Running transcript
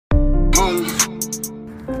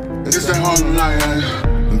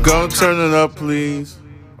Go turn it up, please.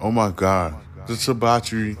 Oh my God. The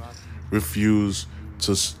debauchery refused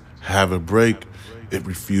to have a break. It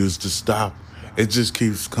refused to stop. It just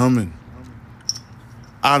keeps coming.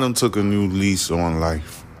 I done took a new lease on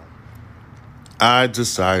life. I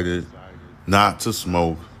decided not to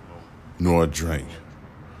smoke nor drink.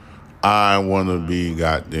 I want to be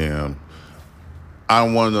goddamn. I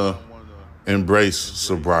want to embrace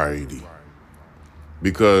sobriety.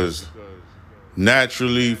 Because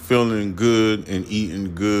naturally feeling good and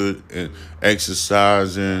eating good and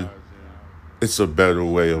exercising, it's a better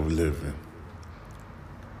way of living.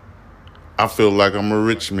 I feel like I'm a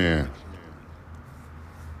rich man.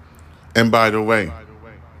 And by the way,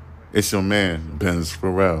 it's your man, Ben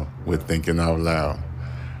Sparrell, with Thinking Out Loud.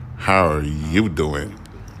 How are you doing?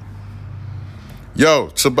 Yo,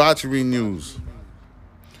 debauchery news.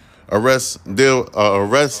 Arrest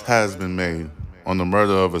has been made on the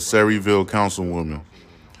murder of a Saryville councilwoman,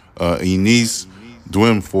 Eunice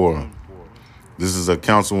Dwimfor. This is a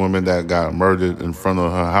councilwoman that got murdered in front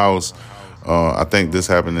of her house. I think this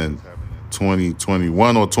happened in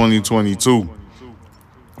 2021 or 2022.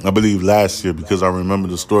 I believe last year, because I remember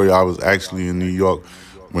the story. I was actually in New York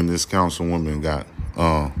when this councilwoman got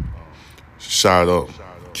shot up,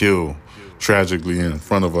 killed tragically in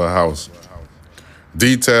front of her house.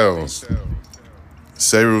 Details.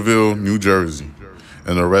 Saryville, New Jersey.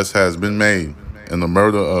 An arrest has been made in the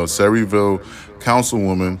murder of Saryville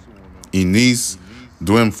councilwoman Eunice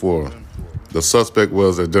Dwimfor. The suspect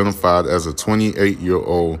was identified as a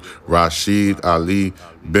 28-year-old Rashid Ali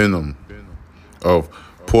Benham of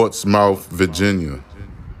Portsmouth, Virginia.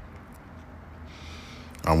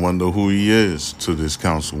 I wonder who he is to this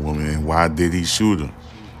councilwoman and why did he shoot her?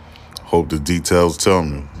 Hope the details tell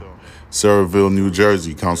me. Saryville, New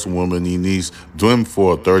Jersey, Councilwoman Eunice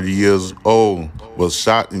Dwimfor, 30 years old, was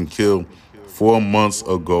shot and killed 4 months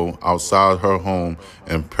ago outside her home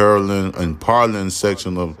in Parlin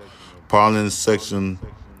section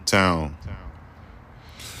town.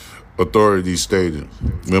 Authorities stated.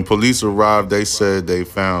 When police arrived, they said they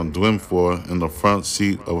found Dwimfor in the front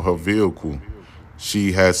seat of her vehicle.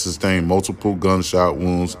 She had sustained multiple gunshot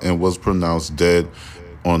wounds and was pronounced dead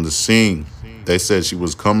on the scene. They said she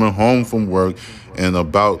was coming home from work and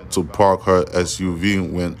about to park her SUV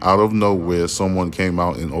when out of nowhere someone came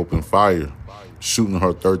out and opened fire, shooting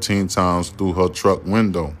her 13 times through her truck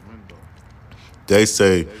window. They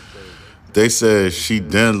said she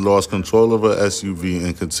then lost control of her SUV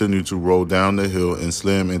and continued to roll down the hill and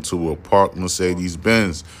slam into a parked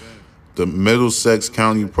Mercedes-Benz. The Middlesex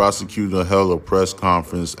County prosecutor held a press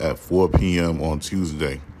conference at 4 p.m. on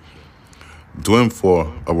Tuesday.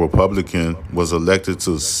 Dwimfor, a Republican, was elected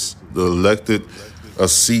a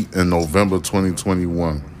seat in November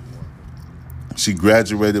 2021. She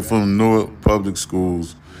graduated from Newark Public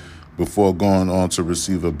Schools before going on to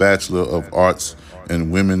receive a Bachelor of Arts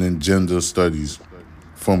in Women and Gender Studies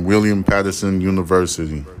from William Patterson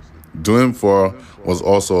University. Dwimfor was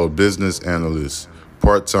also a business analyst,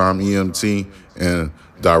 part-time EMT, and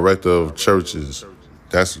director of churches.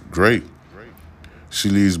 That's great. She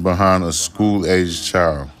leaves behind a school-aged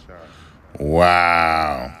child.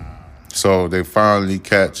 Wow. So they finally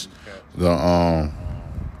catch the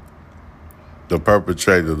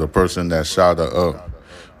perpetrator, the person that shot her up.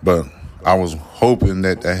 But I was hoping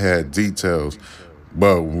that they had details.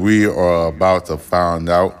 But we are about to find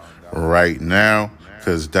out right now,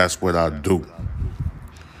 because that's what I do.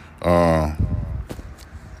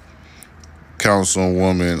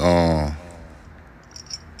 Councilwoman,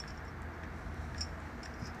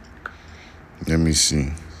 let me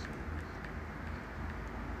see.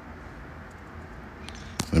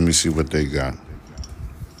 Let me see what they got.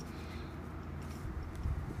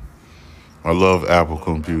 I love Apple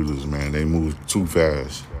computers, man. They move too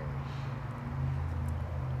fast.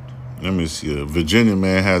 Let me see. A Virginia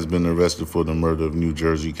man has been arrested for the murder of New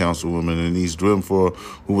Jersey councilwoman Eunice Dwimfor,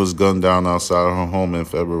 who was gunned down outside her home in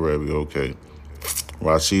February. Okay.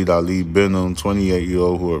 Rashid Ali Benham,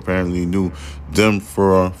 28-year-old, who apparently knew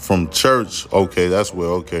Dwimfor from church. Okay, that's where,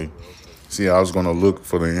 okay. See, I was going to look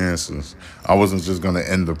for the answers. I wasn't just going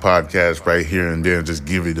to end the podcast right here and there and just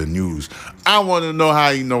give you the news. I want to know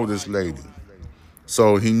how he know this lady.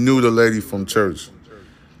 So he knew the lady from church.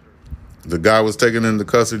 The guy was taken into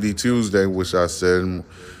custody Tuesday, which I said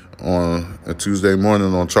on a Tuesday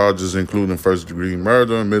morning on charges including first-degree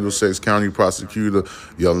murder. Middlesex County prosecutor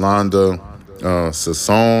Yolanda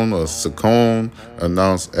Saccone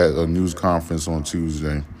announced at a news conference on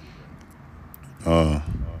Tuesday. According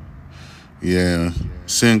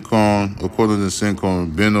to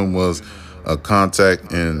Sincon, Benham was a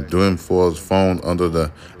contact in Dwimfor's phone under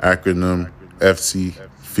the acronym FCF,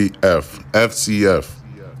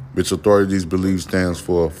 which authorities believe stands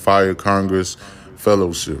for Fire Congress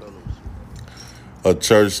Fellowship, a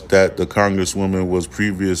church that the Congresswoman was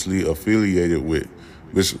previously affiliated with,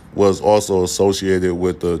 which was also associated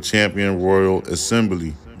with the Champion Royal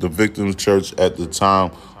Assembly, the victim's church at the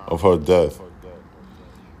time of her death.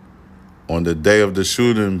 On the day of the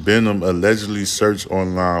shooting, Benham allegedly searched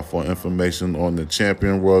online for information on the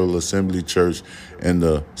Champion Royal Assembly Church in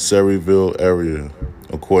the Saryville area,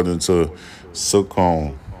 according to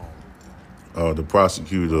Sacone, the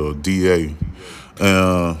prosecutor, DA.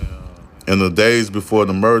 In the days before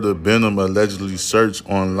the murder, Benham allegedly searched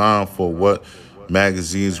online for what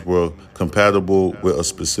magazines were compatible with a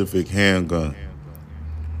specific handgun.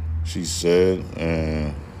 She said,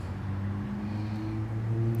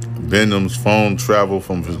 Benham's phone traveled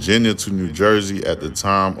from Virginia to New Jersey at the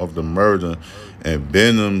time of the murder, and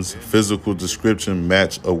Benham's physical description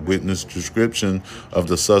matched a witness description of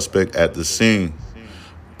the suspect at the scene,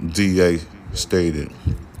 DA stated.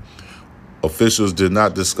 Officials did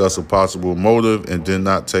not discuss a possible motive and did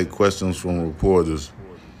not take questions from reporters.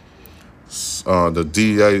 The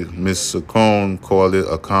DA, Ms. Sacone, called it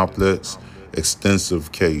a complex,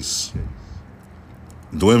 extensive case.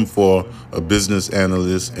 Dwimfor, a business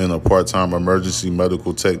analyst and a part-time emergency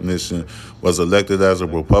medical technician, was elected as a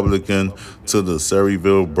Republican to the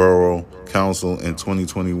Saryville Borough Council in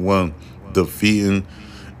 2021, defeating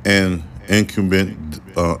an incumbent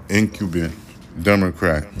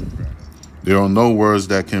Democrat. There are no words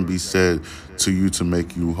that can be said to you to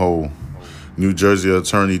make you whole, New Jersey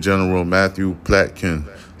Attorney General Matthew Platkin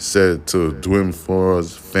said to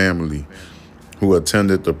Dwimfor's family, who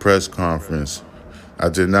attended the press conference. I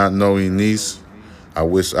did not know Eunice. I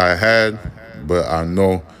wish I had, but I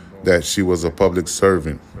know that she was a public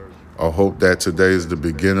servant. I hope that today is the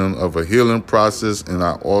beginning of a healing process and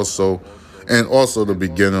also the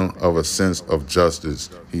beginning of a sense of justice,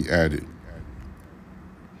 he added.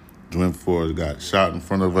 Dwimfor got shot in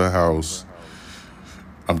front of her house.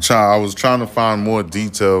 I was trying to find more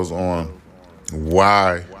details on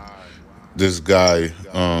why this guy,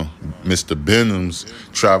 Mr. Benham's,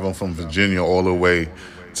 traveling from Virginia all the way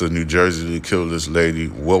to New Jersey to kill this lady.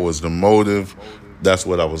 What was the motive? That's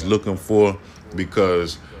what I was looking for,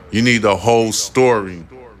 because you need the whole story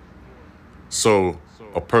so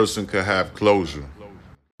a person can have closure.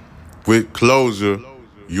 With closure,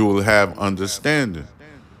 you will have understanding,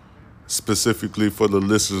 specifically for the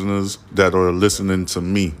listeners that are listening to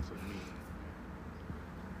me.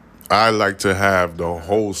 I like to have the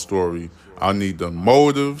whole story. I need the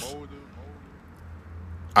motives.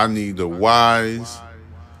 I need the whys.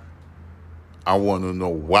 I want to know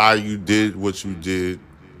why you did what you did,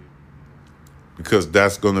 because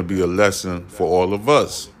that's going to be a lesson for all of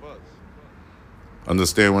us.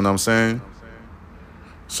 Understand what I'm saying?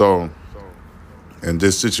 So, in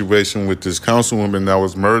this situation with this councilwoman that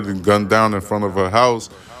was murdered, gunned down in front of her house,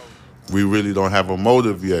 we really don't have a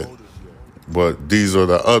motive yet. But these are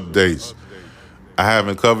the updates. I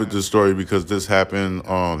haven't covered this story because this happened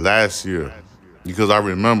last year. Because I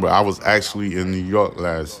remember I was actually in New York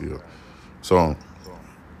last year. So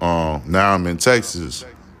now I'm in Texas.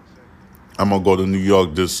 I'm going to go to New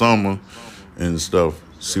York this summer and stuff,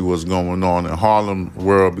 see what's going on in Harlem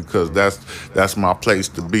world, because that's my place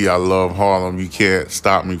to be. I love Harlem. You can't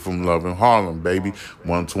stop me from loving Harlem, baby.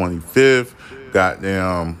 125th.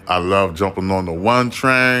 Goddamn, I love jumping on the 1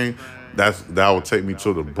 train. That will take me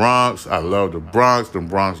to the Bronx. I love the Bronx. The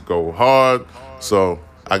Bronx go hard. So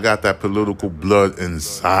I got that political blood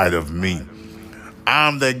inside of me.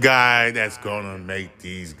 I'm the guy that's gonna make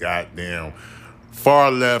these goddamn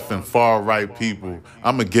far left and far right people.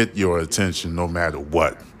 I'm gonna get your attention no matter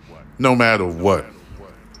what. No matter what.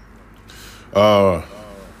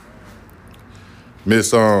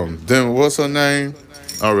 Miss then what's her name?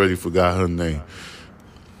 I already forgot her name.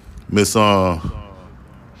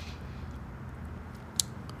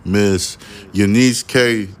 Miss Eunice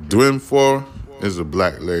K. Dwimfor is a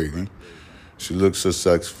black lady. She looks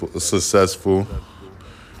successful,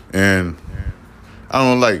 and I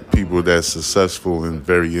don't like people that's successful and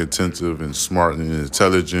very attentive and smart and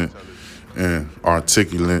intelligent and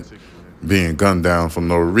articulate being gunned down for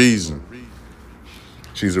no reason.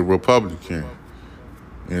 She's a Republican,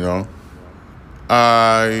 you know.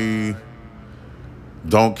 I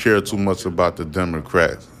don't care too much about the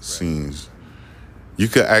Democrat scenes. You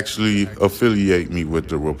could actually affiliate me with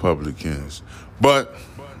the Republicans, but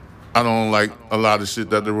I don't like a lot of shit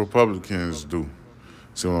that the Republicans do.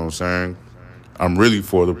 See what I'm saying? I'm really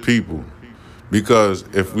for the people, because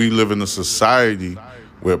if we live in a society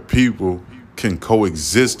where people can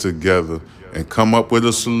coexist together and come up with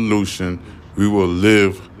a solution, we will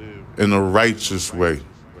live in a righteous way.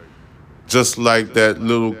 Just like that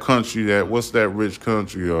little country what's that rich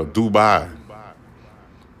country? Dubai.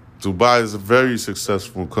 Dubai is a very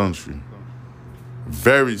successful country.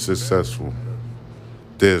 Very successful.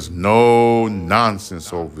 There's no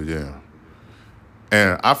nonsense over there.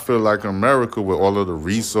 And I feel like America, with all of the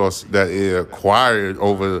resources that it acquired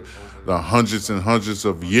over the hundreds and hundreds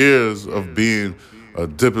of years of being a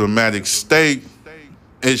diplomatic state,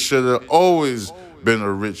 it should have always been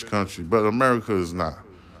a rich country. But America is not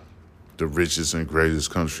the richest and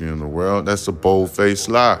greatest country in the world. That's a bold-faced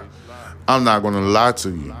lie. I'm not going to lie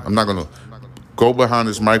to you. I'm not going to go behind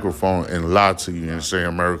this microphone and lie to you and say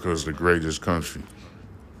America is the greatest country.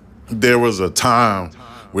 There was a time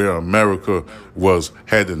where America was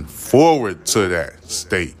heading forward to that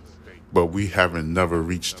state, but we haven't never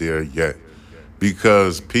reached there yet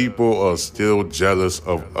because people are still jealous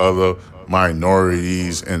of other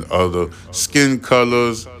minorities and other skin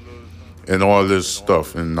colors and all this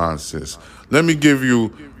stuff and nonsense. Let me give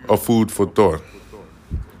you a food for thought.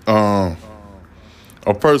 A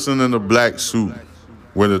person in a black suit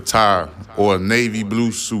with a tie or a navy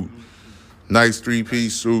blue suit, nice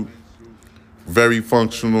three-piece suit, very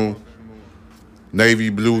functional, navy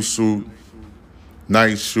blue suit,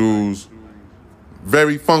 nice shoes,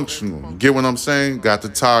 very functional. You get what I'm saying? Got the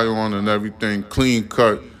tie on and everything, clean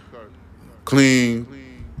cut, clean,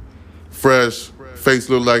 fresh, face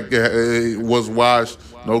look like it was washed,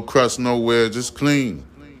 no crust nowhere, just clean.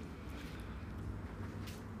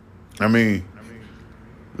 I mean,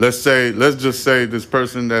 let's just say this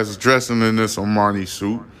person that's dressing in this Armani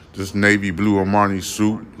suit, this navy blue Armani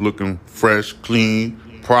suit, looking fresh, clean,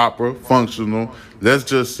 proper, functional. Let's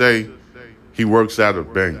just say he works at a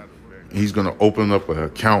bank. He's going to open up an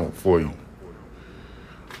account for you.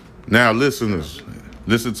 Now, listeners,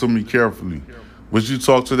 listen to me carefully. Would you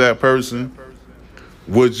talk to that person?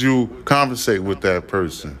 Would you conversate with that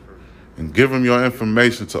person and give him your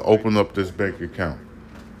information to open up this bank account?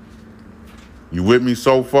 You with me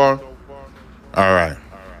so far? All right.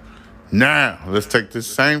 Now, let's take this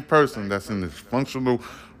same person that's in this functional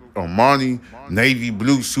Armani navy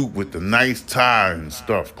blue suit with the nice tie and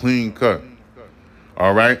stuff, clean cut.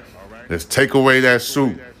 All right? Let's take away that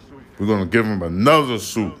suit. We're going to give him another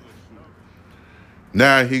suit.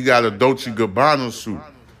 Now he got a Dolce & Gabbana suit.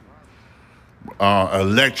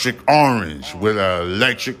 Electric orange with an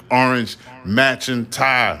electric orange matching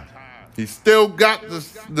tie. He still got the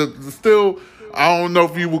still, I don't know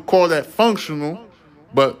if you would call that functional,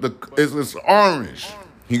 but it's orange.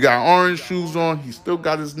 He got orange shoes on. He still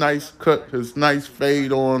got his nice cut, his nice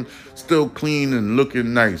fade on, still clean and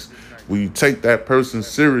looking nice. Will you take that person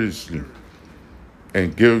seriously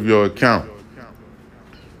and give your account?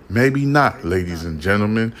 Maybe not, ladies and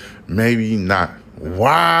gentlemen. Maybe not.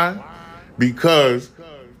 Why? Because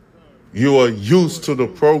you are used to the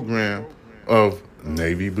program of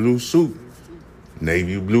navy blue suit,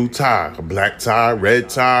 navy blue tie, a black tie, red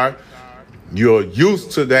tie. You're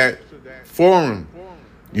used to that forum.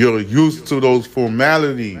 You're used to those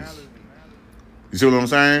formalities. You see what I'm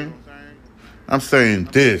saying? I'm saying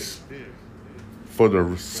this for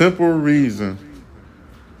the simple reason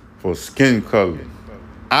for skin color.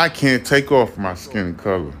 I can't take off my skin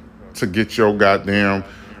color to get your goddamn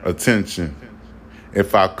attention.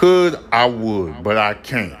 If I could, I would, but I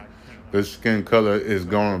can't. This skin color is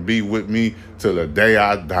going to be with me till the day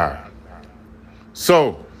I die.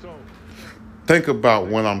 So, think about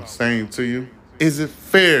what I'm saying to you. Is it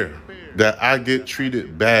fair that I get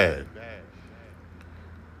treated bad?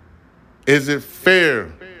 Is it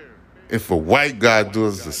fair if a white guy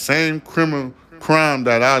does the same crime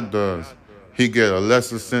that I does, he get a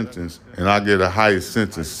lesser sentence and I get a higher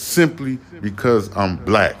sentence simply because I'm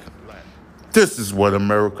black? This is what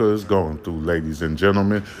America is going through, ladies and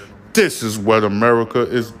gentlemen. This is what America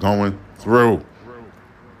is going through.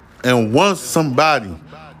 And once somebody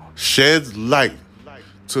sheds light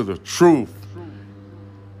to the truth,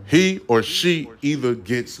 he or she either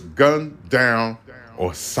gets gunned down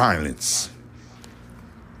or silenced.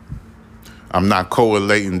 I'm not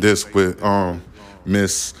correlating this with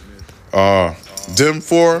Miss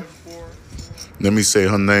Dimfor. Let me say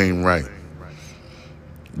her name right.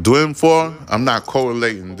 Dimfor. I'm not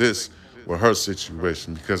correlating this with her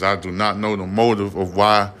situation because I do not know the motive of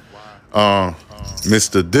why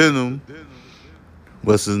Mr. Denham,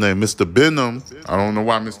 what's his name? Mr. Benham. I don't know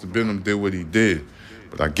why Mr. Benham did what he did.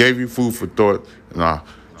 But I gave you food for thought, and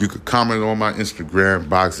you could comment on my Instagram,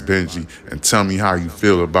 Box Benji, and tell me how you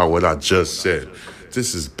feel about what I just said.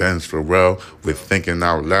 This is Ben Farrell with Thinking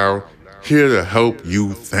Out Loud, here to help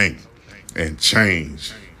you think. and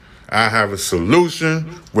change. I have a solution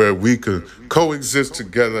where we could coexist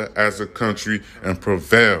together as a country and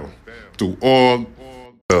prevail through all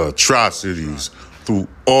the atrocities, through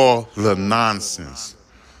all the nonsense,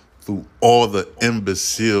 through all the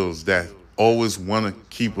imbeciles that always want to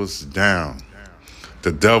keep us down.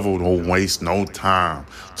 The devil don't waste no time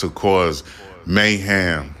to cause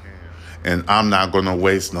mayhem, and I'm not going to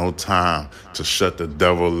waste no time to shut the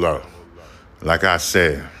devil up. Like I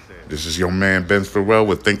said, this is your man Ben Farrell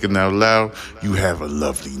with Thinking Out Loud. You have a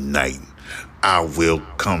lovely night. I will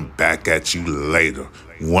come back at you later.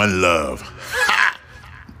 One love.